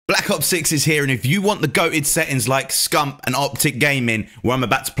Black Ops 6 is here, and if you want the goated settings like Scump and Optic Gaming, where I'm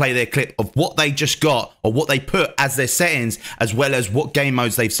about to play their clip of what they just got, or what they put as their settings, as well as what game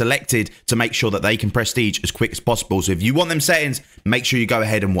modes they've selected to make sure that they can prestige as quick as possible. So if you want them settings, make sure you go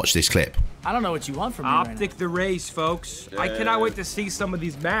ahead and watch this clip. I don't know what you want from me Optic right now. the race, folks. I cannot wait to see some of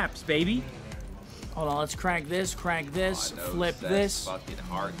these maps, baby. Hold on, let's crank this, flip this. Fucking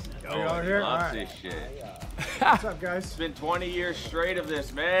hard. Oh, y'all here? Love All right. this shit. What's up, guys? It's been 20 years straight of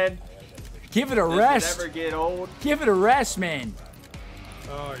this, man. Give it a Does rest. it ever get old? Give it a rest, man.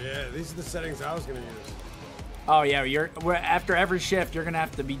 Oh yeah, these are the settings I was gonna use. Oh yeah, after every shift, you're gonna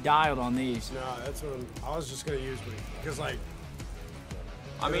have to be dialed on these. No, that's what I was just gonna use because like.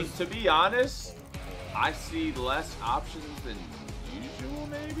 I mean, to be honest, I see less options than usual,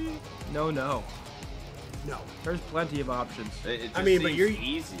 maybe. No. No. There's plenty of options. It just I mean, but seems you're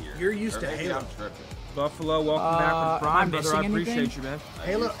easier. you're used Or to maybe Halo. I'm tripping. Buffalo, welcome back am from I Prime, brother. I missing appreciate anything? you, man.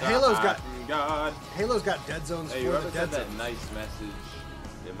 Halo's got God. Halo's got dead zones Hey, for whoever the dead sent that zones. nice message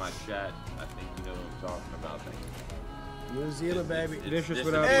in my chat, I think you know what I'm talking about. Thank you. New Zealand, baby. Vicious this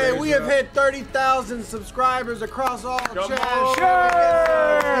without is- Hey, Raise we it have up. hit 30,000 subscribers across all Come channels.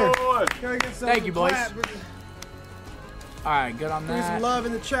 on. Sure. Can we get some Thank you, boys. clap? All right, good on Give me some that. love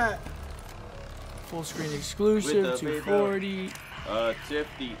in the chat. Full screen With exclusive, the 240. Tiff,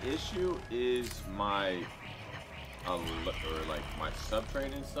 the issue is my my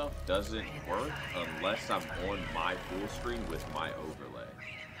subtraining stuff doesn't work unless I'm on my full screen with my overlay.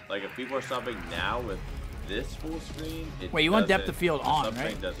 Like if people are subbing now with this full screen, it Wait, you want depth doesn't- of field the on, subtrain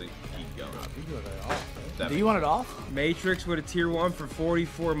right? doesn't keep going. Do you want it off? Matrix with a tier 1 for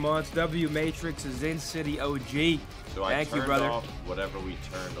 44 months. W Matrix is in City OG. So I Thank you, turned brother. off whatever we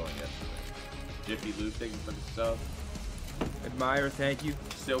turned on yesterday. Jiffy Lube, thank you for the stuff. Admire, thank you.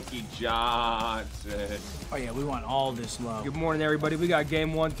 Silky Johnson. Oh yeah, we want all this low. Good morning, everybody. We got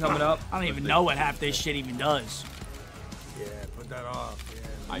game 1 coming up. I don't even know what half this shit even does. Yeah, put that off. Yeah.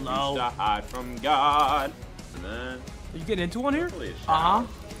 I Low. used to hide from God. And then, Are you getting into one here? hopefully a shower.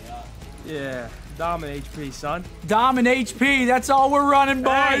 Yeah. Dominate HP, son. Dom and HP, that's all we're running,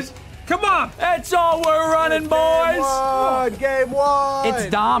 boys. Hey, come on. That's all we're running, boys. Game one.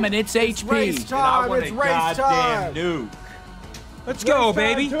 It's Dom and it's HP. Race time. It's race time. nuke. Let's go,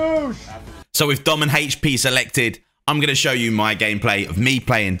 baby. So with Dom and HP selected, I'm going to show you my gameplay of me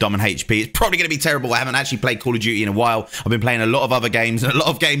playing Dom and HP. It's probably going to be terrible. I haven't actually played Call of Duty in a while. I've been playing a lot of other games and a lot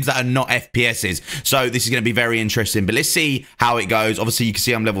of games that are not FPSs. So this is going to be very interesting. But let's see how it goes. Obviously, you can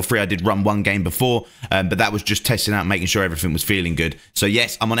see I'm level 3. I did run one game before, but that was just testing out, making sure everything was feeling good. So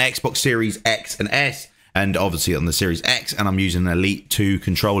yes, I'm on Xbox Series X and S, and obviously on the Series X, and I'm using an Elite 2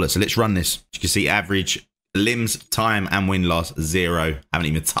 controller. So let's run this. You can see average limbs, time, and win loss 0. Haven't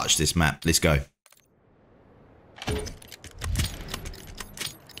even touched this map. Let's go.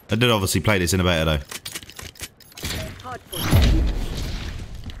 I did obviously play this in a beta though. Hardpoint.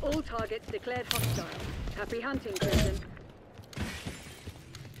 All targets declared hostile. Happy hunting, Crimson.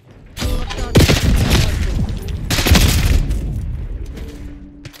 Hostile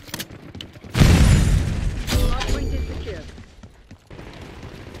hardpoint is secure.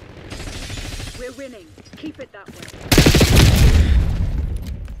 We're winning. Keep it that way.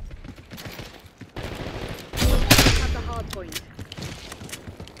 Have the hardpoint.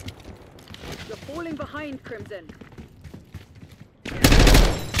 You're falling behind, Crimson.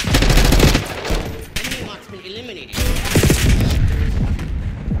 Enemy marksman eliminated.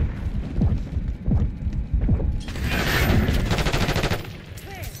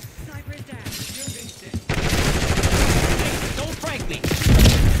 Clear. Sniper is down. Don't frank me.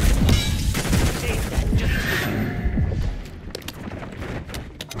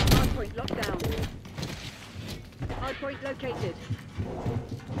 Hardpoint locked down. Hardpoint located.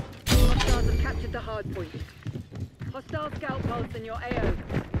 Hostiles have captured the hardpoint. Hostile scout pulse in your AO.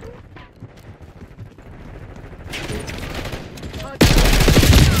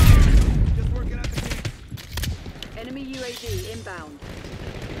 Just working out the kinks. Enemy UAV inbound.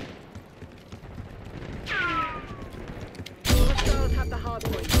 Hostiles have the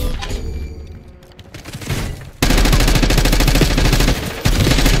hardpoint.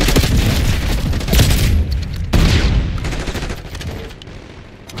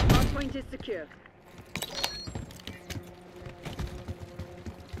 Hardpoint is secure.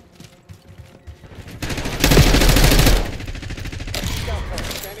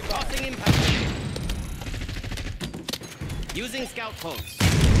 Crossing impact. Using scout pulse.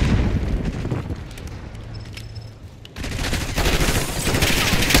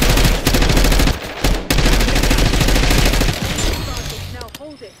 Now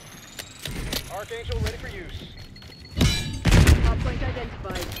hold it. Archangel ready for use. Hardpoint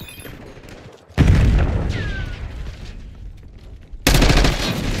identified.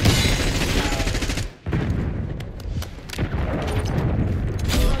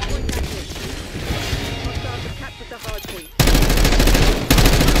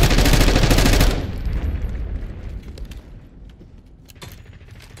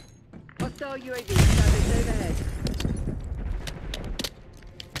 UAV established overhead.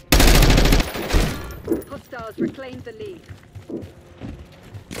 Hostiles reclaimed the lead.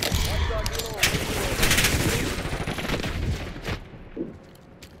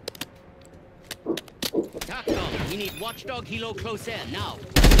 TACCOM, we need watchdog helo close air now.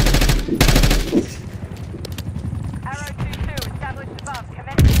 Arrow 2-2 established above.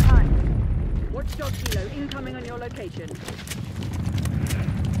 Commencing hunt. Watchdog Kilo incoming on your location.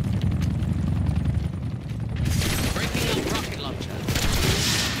 Breaking up rocket launcher.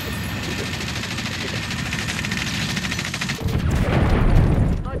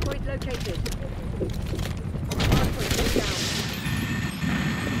 Hardpoint located. Hardpoint is down.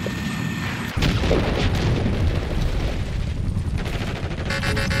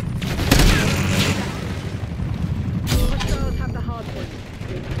 Hostiles have the hardpoint.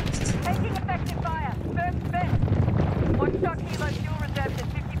 Taking effective fire. Firm spin. Watchdog helo fuel reserves at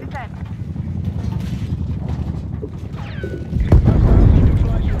 50%.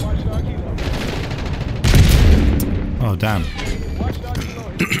 Oh, damn.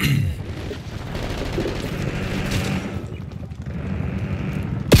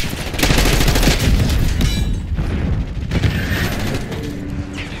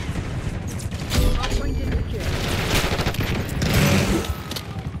 Hardpoint is secure.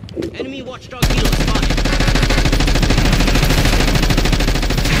 Enemy watchdog helo spotted.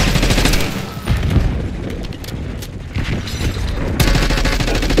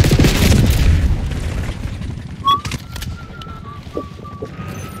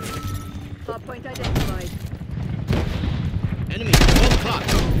 Hardpoint identified. Enemy 12 o'clock.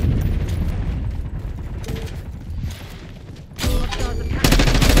 Hostiles have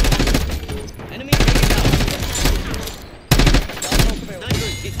captured. Enemy taken out. Sniper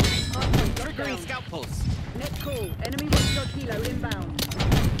is hit. Hardpoint Triggering locked down. scout posts. Net call. Enemy watchdog Kilo inbound.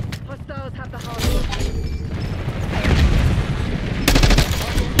 Hostiles have the hardpoint.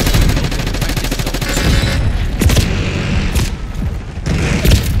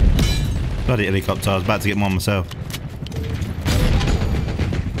 Bloody helicopter. I was about to get one myself.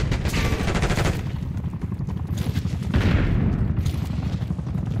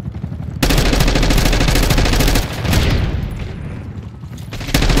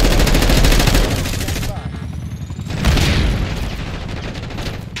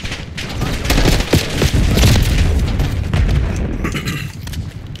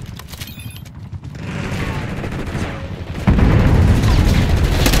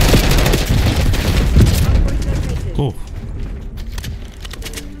 Hardpoint located. Oh.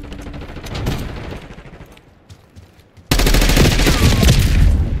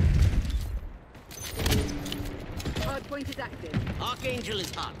 Hardpoint is active. Archangel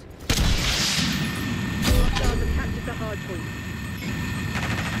is hot. Hostiles have captured the hardpoint.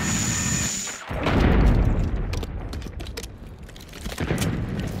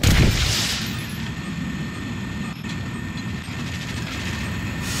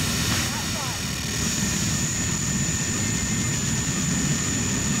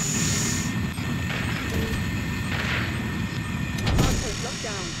 Hardpoint locked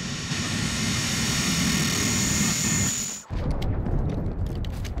down.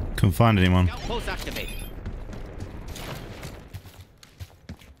 Couldn't find anyone. Scout post activated.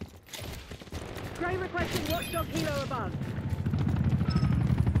 Gray requesting watchdog Hilo above.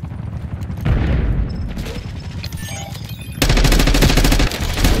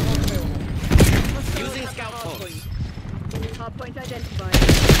 Using scout posts. Hardpoint identified.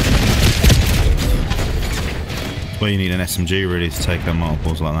 Well, you need an SMG really to take out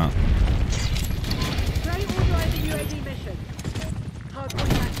multiples like that. Gray authorizing UAV mission.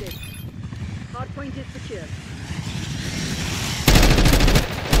 Hardpoint active. Hardpoint is secure.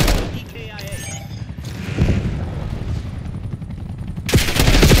 EKIA.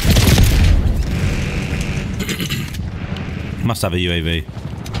 Must have a UAV.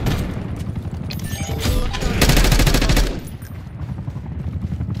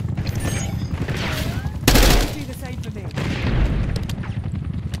 Do the same for me.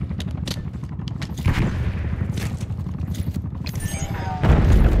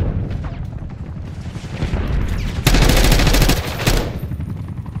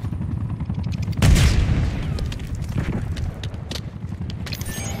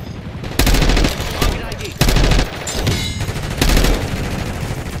 Target ID.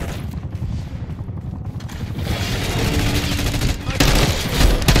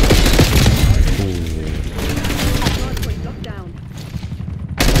 Hardpoint locked down.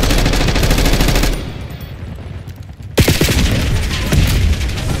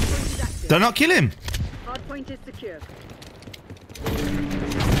 Hardpoint is active. Don't not kill him. Hardpoint is secure.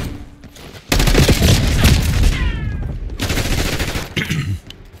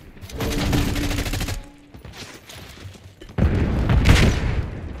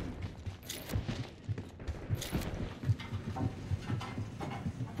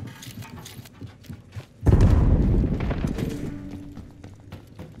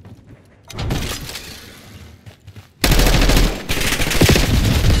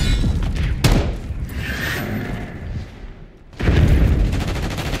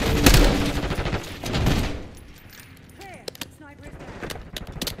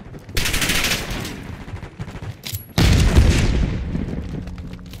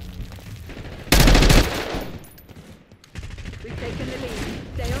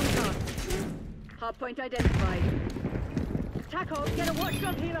 Hardpoint identified. TACOM, get a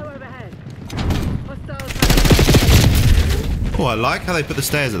watchdog helo overhead. Hostiles have Oh, I like how they put the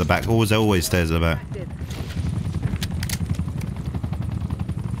stairs at the back. Always stairs at the back. active.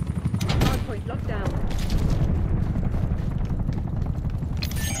 Hardpoint locked down.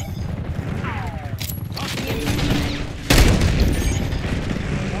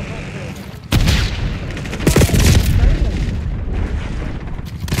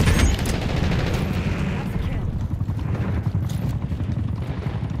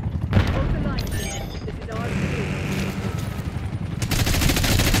 Hold the line, team. This is ARGB.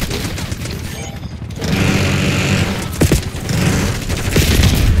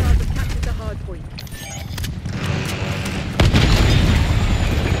 Hostiles have captured the hardpoint.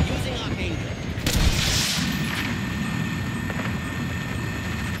 Using Archangel.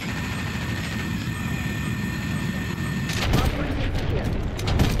 Hardpoint insecure.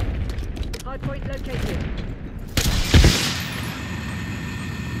 Hardpoint located.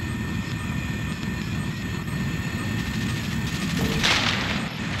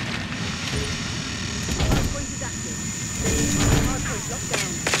 Hardpoint is active. Hardpoint locked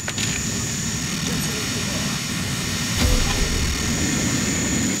down.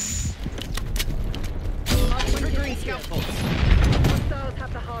 Hardpoint Triggering is scout secure. pulse. Hostiles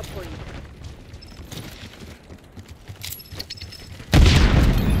have the hardpoint.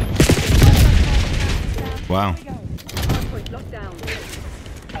 Wow. Hardpoint locked down.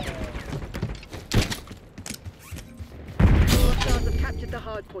 Hostiles have captured the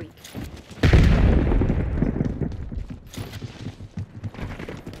hardpoint.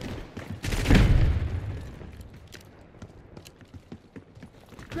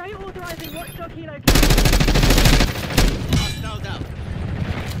 Gray authorizing watchdog helo. Hostile down.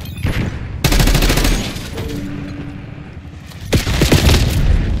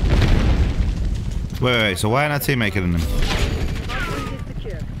 Wait. So why aren't our team making them? Hardpoint is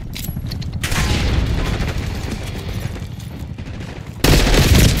secure.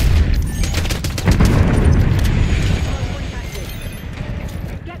 Hardpoint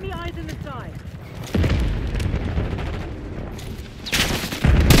active. Get me eyes in the sky.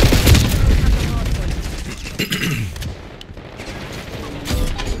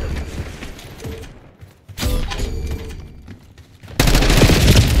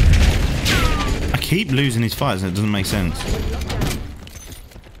 I keep losing these fights and it doesn't make sense.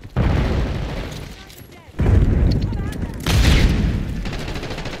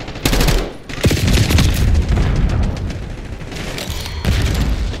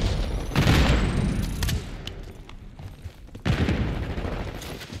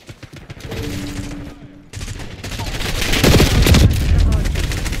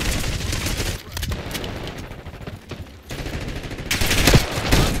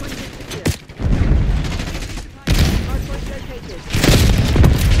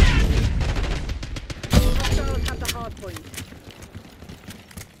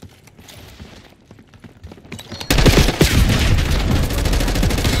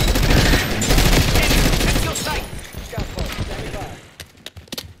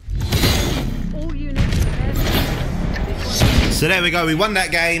 So there we go. We won that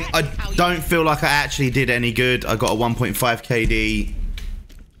game. I don't feel like I actually did any good. I got a 1.5 KD.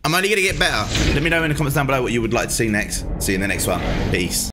 I'm only going to get better. Let me know in the comments down below what you would like to see next. See you in the next one. Peace.